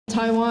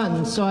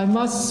Taiwan, so I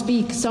must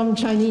speak some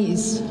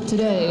Chinese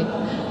today.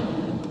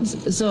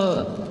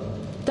 So,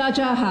 大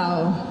家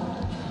好。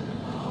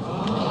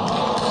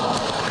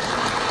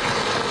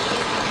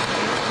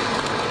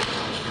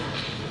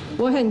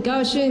我很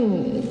高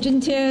兴今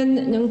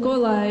天能够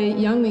来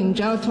阳明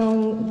交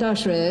通大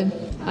学。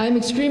I'm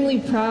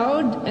extremely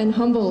proud and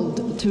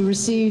humbled to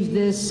receive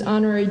this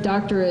honorary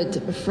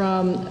doctorate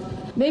from.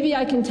 Maybe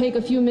I can take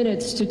a few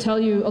minutes to tell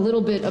you a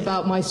little bit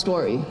about my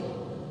story.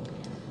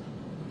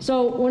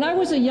 So when I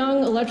was a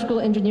young electrical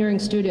engineering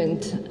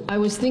student, I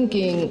was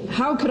thinking,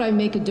 how could I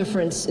make a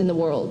difference in the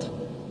world?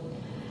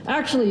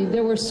 Actually,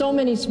 there were so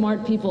many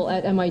smart people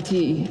at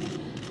MIT.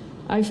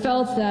 I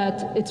felt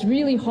that it's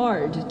really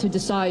hard to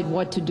decide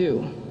what to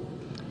do.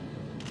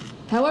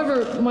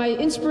 However, my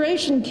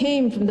inspiration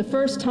came from the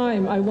first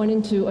time I went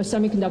into a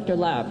semiconductor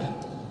lab.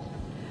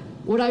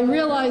 What I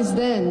realized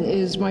then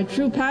is my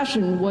true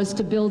passion was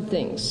to build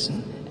things.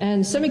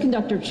 And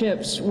semiconductor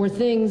chips were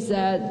things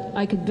that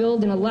I could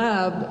build in a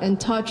lab and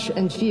touch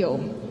and feel.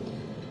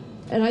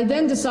 And I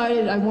then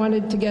decided I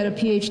wanted to get a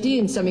PhD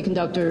in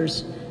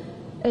semiconductors.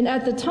 And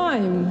at the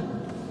time,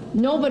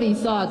 nobody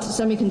thought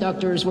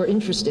semiconductors were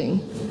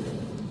interesting.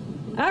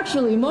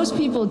 Actually, most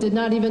people did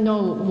not even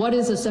know what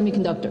is a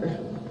semiconductor.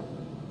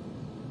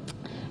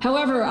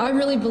 However, I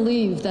really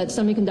believed that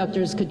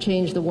semiconductors could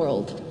change the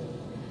world.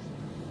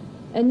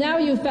 And now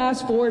you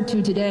fast forward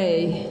to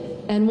today,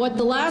 and what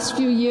the last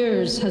few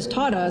years has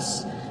taught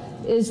us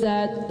is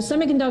that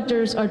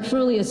semiconductors are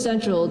truly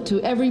essential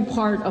to every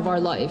part of our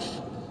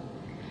life.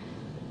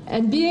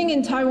 And being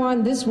in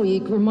Taiwan this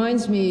week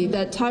reminds me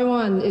that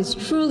Taiwan is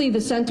truly the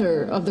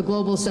center of the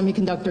global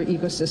semiconductor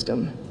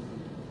ecosystem.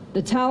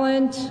 The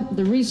talent,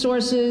 the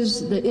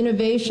resources, the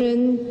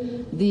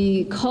innovation,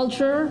 the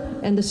culture,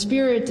 and the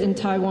spirit in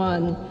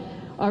Taiwan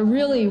are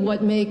really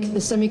what make the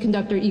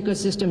semiconductor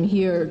ecosystem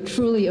here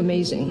truly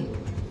amazing.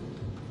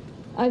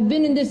 I've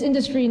been in this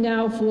industry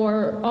now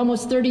for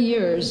almost 30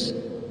 years,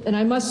 and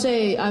I must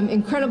say I'm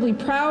incredibly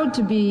proud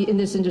to be in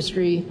this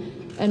industry,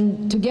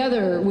 and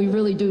together we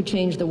really do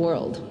change the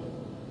world.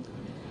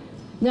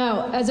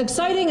 Now, as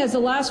exciting as the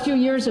last few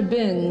years have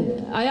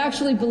been, I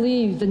actually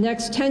believe the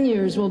next 10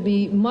 years will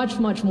be much,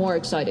 much more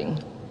exciting.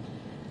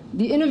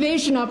 The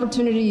innovation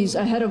opportunities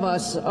ahead of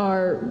us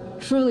are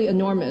truly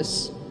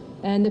enormous.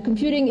 And the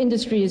computing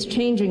industry is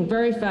changing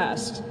very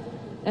fast.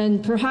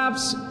 And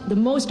perhaps the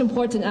most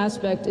important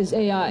aspect is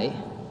AI.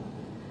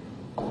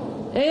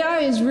 AI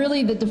is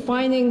really the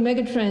defining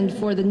megatrend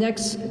for the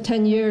next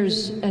 10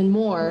 years and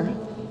more.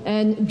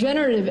 And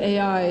generative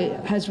AI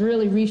has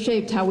really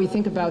reshaped how we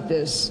think about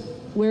this,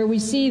 where we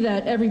see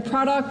that every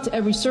product,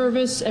 every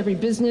service, every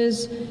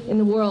business in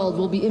the world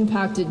will be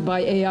impacted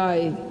by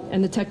AI.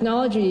 And the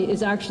technology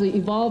is actually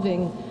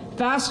evolving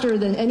faster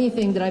than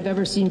anything that I've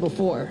ever seen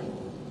before.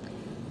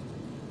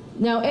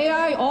 Now,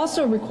 AI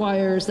also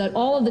requires that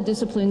all of the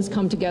disciplines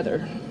come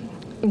together,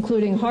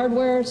 including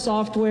hardware,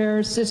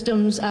 software,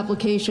 systems,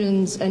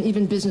 applications, and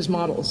even business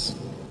models.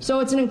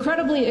 So it's an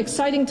incredibly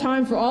exciting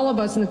time for all of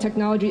us in the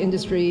technology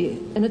industry,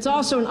 and it's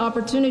also an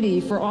opportunity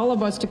for all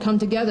of us to come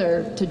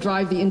together to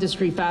drive the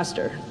industry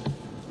faster.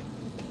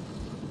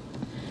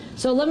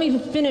 So let me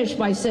finish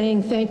by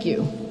saying thank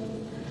you.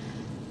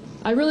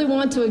 I really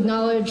want to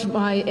acknowledge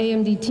my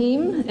AMD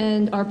team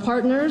and our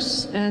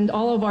partners and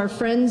all of our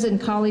friends and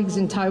colleagues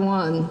in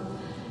Taiwan.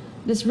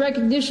 This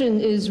recognition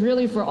is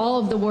really for all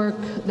of the work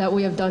that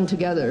we have done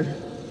together.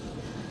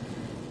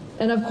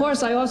 And of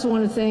course, I also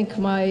want to thank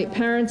my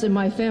parents and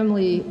my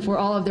family for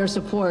all of their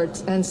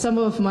support. And some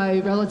of my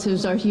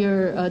relatives are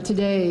here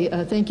today.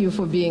 Thank you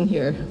for being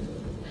here.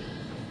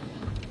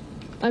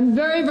 I'm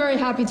very, very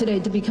happy today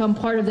to become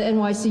part of the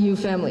NYCU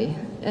family.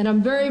 And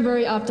I'm very,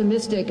 very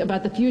optimistic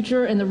about the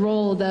future and the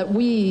role that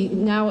we,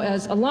 now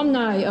as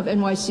alumni of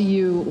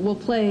NYCU, will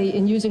play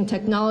in using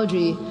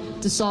technology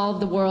to solve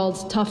the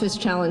world's toughest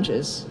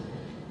challenges.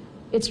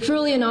 It's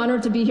truly an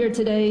honor to be here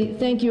today.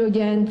 Thank you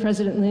again,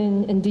 President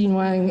Lin and Dean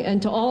Wang, and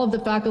to all of the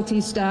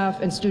faculty, staff,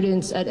 and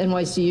students at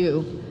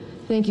NYCU.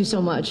 Thank you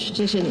so much.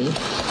 谢谢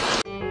你。